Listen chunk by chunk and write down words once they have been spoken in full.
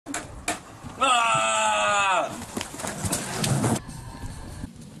Ah!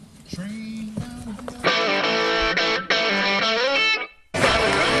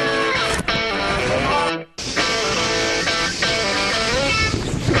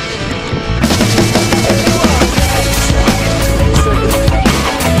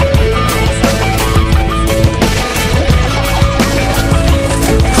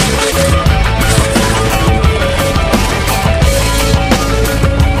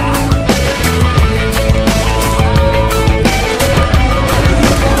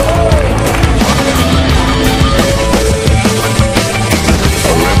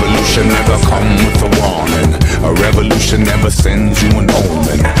 Never come with a warning. A revolution never sends you an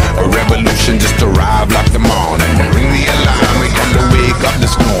omen. A revolution just arrived like the morning. Ring the alarm, we come to wake up the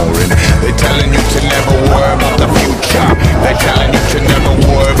snoring. They're telling you to never worry about the future. They're telling you to never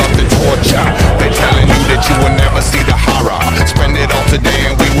worry about the torture. They're telling you that you will never see the horror. Spend it all today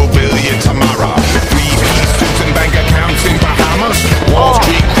and we will bill you tomorrow. 3-piece suits and bank accounts in Bahamas. Wall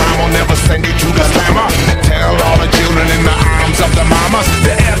Street crime will never send you to the slammer. Tell all the children in the arms of the mamas.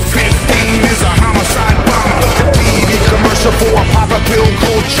 The F-15 is a homicide bomber. TV commercial for a pop pill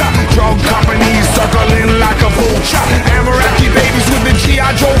culture. Drug companies circling like a vulture. Amaraki babies with the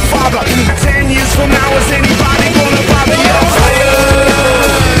G.I. Joe father. 10 years from now, is anybody gonna bother you?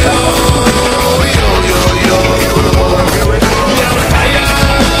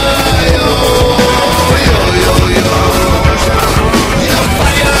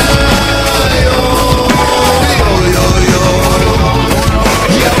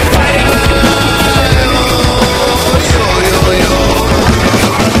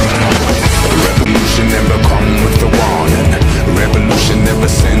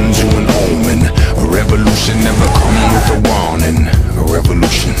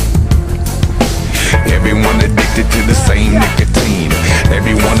 Everyone addicted to the same nicotine.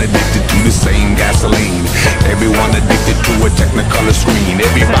 Everyone addicted to the same gasoline. Everyone addicted to a technicolor screen.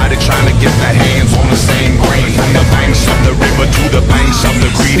 Everybody trying to get their hands on the same grain. From the banks of the river to the banks of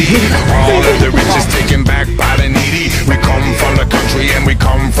the greedy. All of the rich is taken back by the needy. We come from the country and we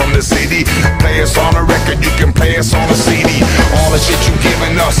come from the city. Play us on a record, you can play us on a CD. All the shit you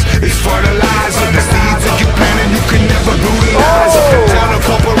giving us is fertilizer. The seeds that you planted, you can never brutalize it. Tell the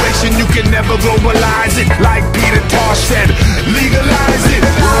corporation you can never globalize it. Like Peter Tosh said, legalize it.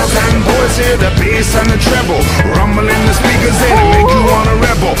 Girls and boys hear the bass and the treble, rumbling the speakers in and make you wanna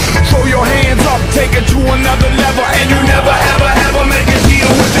rebel. Throw your hands up, take it to another level, and you never ever ever make a deal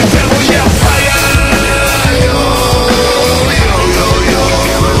with the devil. Yeah, fire!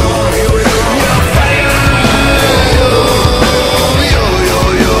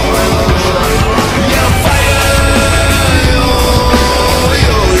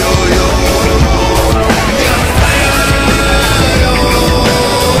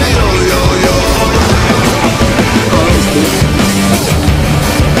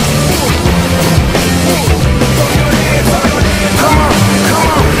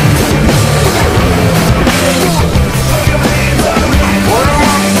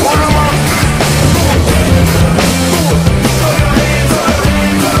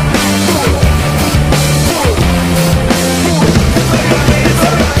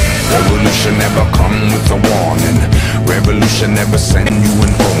 Never come with a warning. Revolution never send you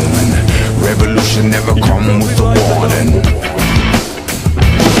an omen. Revolution never come with a warning.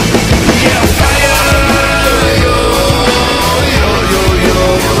 Yeah, fire! Yo, yo, yo, yo.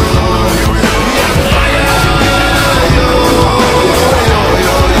 Yeah, fire! Yo, yo,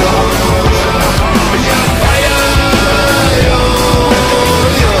 yo, yo. Yeah, fire! Yo,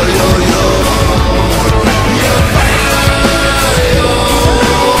 yo, yo, yo. Yeah, fire! Yo.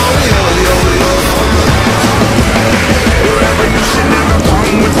 Revolution never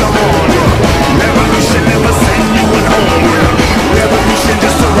come with a warning. Revolution never send you an omen. Revolution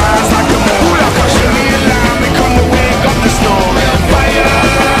just arise like a morning. Caution the alarm, we come to wake up the snoring. Fire!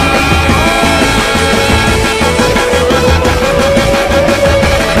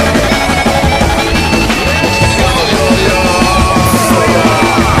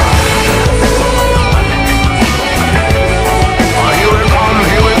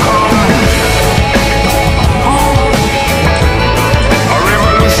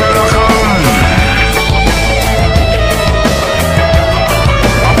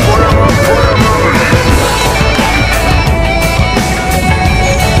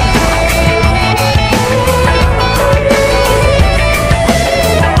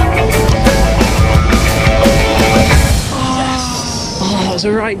 That was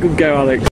a right good go, Alex.